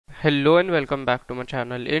Hello and welcome back to my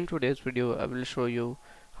channel. In today's video I will show you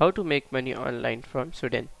how to make money online from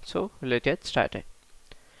Sweden. So let's get started.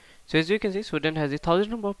 So as you can see, Sweden has a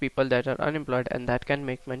thousand number of people that are unemployed and that can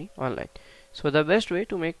make money online. So the best way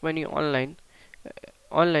to make money online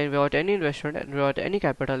without any investment and without any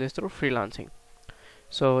capital is through freelancing.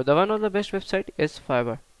 So the one of the best website is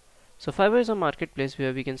Fiverr. So Fiverr is a marketplace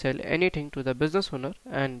where we can sell anything to the business owner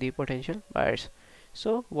and the potential buyers.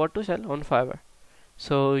 So what to sell on Fiverr?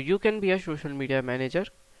 So you can be a social media manager,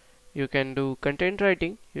 you can do content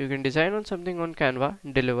writing, you can design on something on Canva,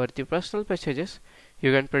 deliver the personal messages,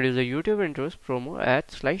 you can produce a YouTube intros, promo,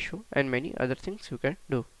 ads, slideshow and many other things you can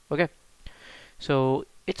do. Okay, so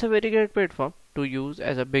it's a very great platform to use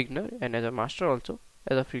as a beginner and as a master also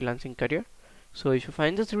as a freelancing career. So if you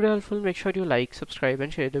find this video helpful, make sure you like, subscribe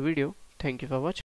and share the video. Thank you for watching.